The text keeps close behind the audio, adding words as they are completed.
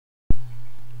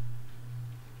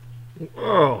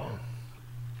Oh,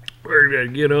 we're going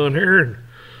to get on here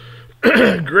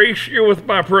and grace you with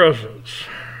my presence.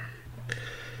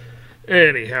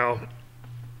 Anyhow,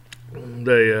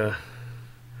 they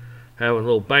having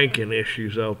little banking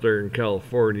issues out there in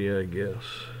California, I guess.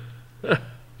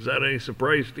 Is that any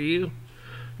surprise to you?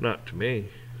 Not to me.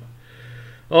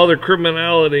 All their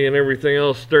criminality and everything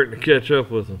else starting to catch up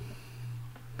with them.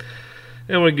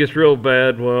 And when it gets real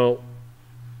bad, well,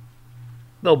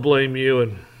 they'll blame you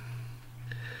and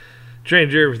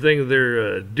change everything to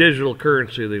their digital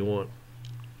currency they want.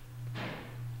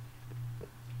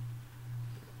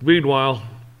 Meanwhile,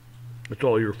 it's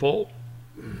all your fault.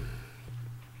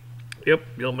 Yep,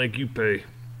 they'll make you pay.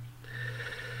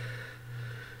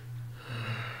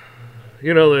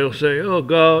 You know, they'll say, oh,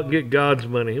 God, get God's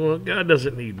money. Well, God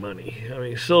doesn't need money. I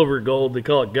mean, silver, gold, they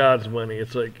call it God's money.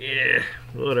 It's like, yeah,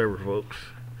 whatever, folks.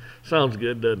 Sounds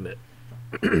good, doesn't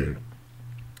it?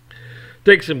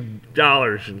 Take some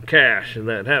dollars and cash and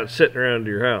that, have it sitting around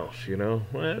your house, you know.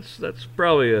 Well, that's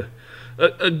probably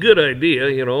a good idea,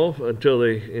 you know, until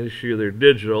they issue their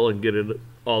digital and get it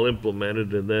all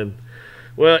implemented. And then,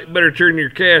 well, you better turn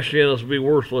your cash in, it'll be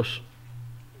worthless.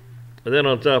 And then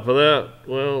on top of that,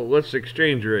 well, what's the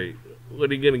exchange rate? What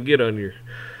are you going to get on your,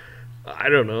 I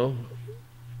don't know.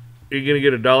 Are you going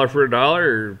to get $1 for $1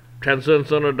 or 10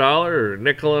 cents on $1 or a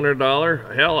nickel on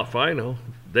 $1? Hell, if I know.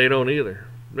 They don't either.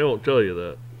 They won't tell you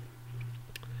that.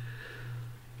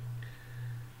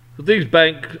 But these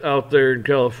banks out there in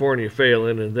California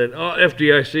failing, and then, oh,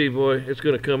 FDIC, boy, it's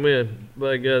going to come in.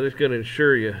 By God, it's going to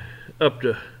insure you up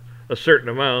to a certain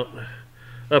amount,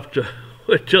 up to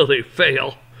until they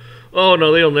fail. Oh,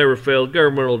 no, they'll never fail. The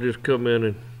government will just come in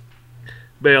and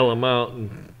bail them out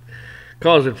and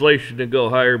cause inflation to go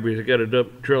higher because they got to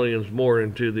dump trillions more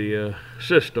into the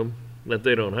system that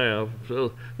they don't have.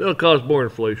 So they'll cause more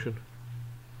inflation.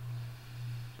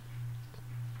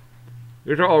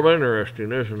 It's all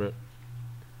interesting, isn't it?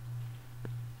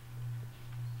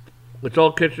 It's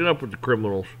all catching up with the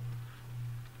criminals.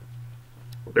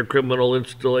 Their criminal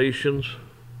installations,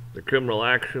 their criminal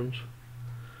actions.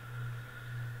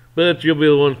 But you'll be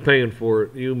the ones paying for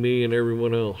it. You, me, and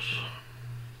everyone else.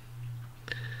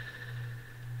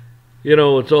 You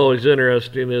know, what's always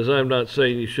interesting is I'm not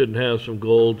saying you shouldn't have some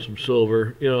gold, some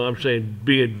silver. You know, I'm saying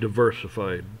be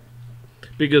diversified.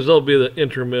 Because there'll be the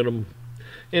intermittent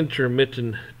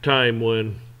time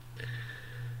when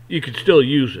you can still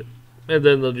use it. And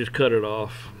then they'll just cut it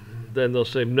off. Then they'll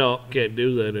say, no, can't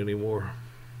do that anymore.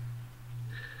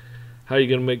 How are you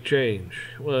going to make change?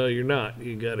 Well, you're not.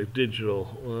 You got a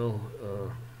digital.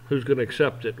 Well, who's going to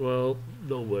accept it? Well,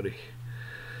 nobody.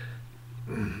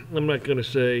 I'm not going to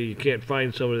say you can't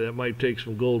find somebody that might take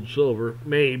some gold and silver.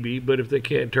 Maybe, but if they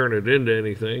can't turn it into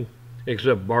anything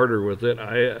except barter with it,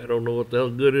 I don't know what the hell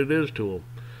good it is to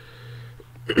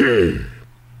them.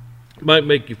 Might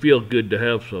make you feel good to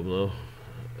have some, though.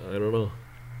 I don't know.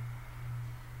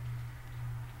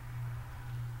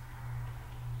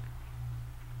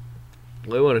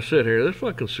 I want to sit here. This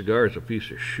fucking cigar is a piece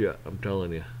of shit, I'm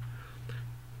telling you.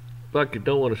 Fuck, you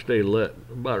don't want to stay lit.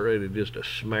 I'm about ready just to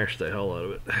smash the hell out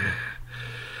of it.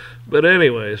 But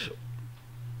anyways,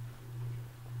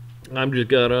 I'm just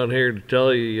got on here to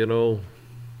tell you, you know,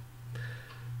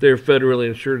 their federally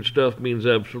insured stuff means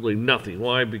absolutely nothing.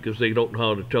 Why? Because they don't know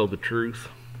how to tell the truth.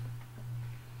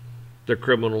 They're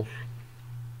criminals.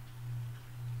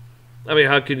 I mean,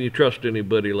 how can you trust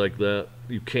anybody like that?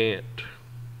 You can't.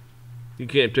 You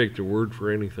can't take their word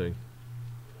for anything.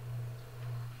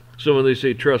 So when they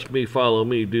say, trust me, follow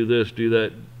me, do this, do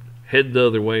that, head the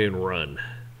other way and run.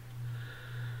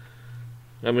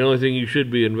 I mean, the only thing you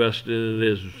should be invested in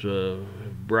is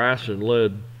brass and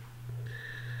lead.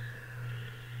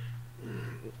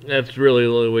 That's really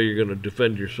the only way you're going to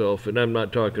defend yourself. And I'm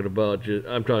not talking about you.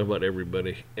 I'm talking about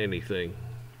everybody, anything.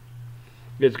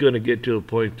 It's going to get to a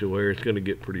point to where it's going to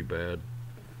get pretty bad.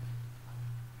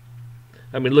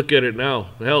 I mean, look at it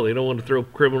now. Hell, they don't want to throw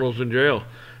criminals in jail.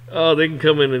 Oh, they can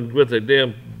come in and with a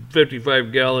damn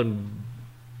 55-gallon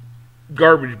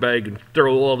garbage bag and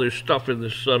throw all this stuff in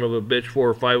this son of a bitch, 4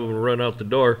 or 5 of them run out the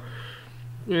door.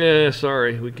 Yeah,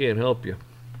 sorry, we can't help you.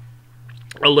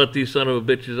 I'll let these son of a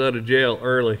bitches out of jail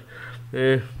early.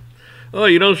 Oh,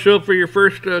 you don't show up for your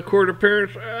first court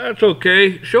appearance? That's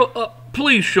okay. Show up.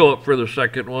 Please show up for the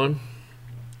second one.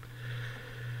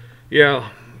 Yeah,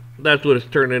 that's what it's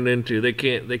turning into. They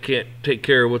can't take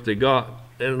care of what they got.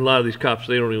 And a lot of these cops,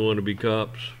 they don't even want to be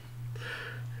cops.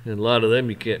 And a lot of them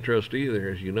you can't trust either,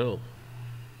 as you know.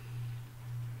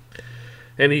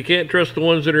 And you can't trust the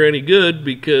ones that are any good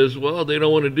because, well, they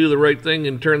don't want to do the right thing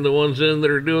and turn the ones in that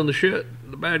are doing the shit,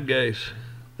 the bad guys.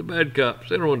 The bad cops.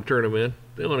 They don't want to turn them in.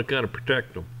 They want to kind of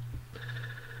protect them.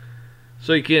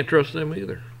 So you can't trust them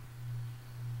either.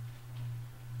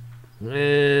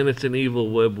 And it's an evil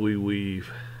web we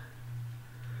weave.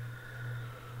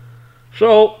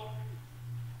 So,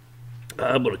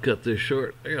 I'm going to cut this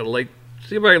short. I got to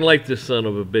see if I can light this son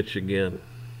of a bitch again.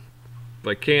 If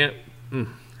I can't,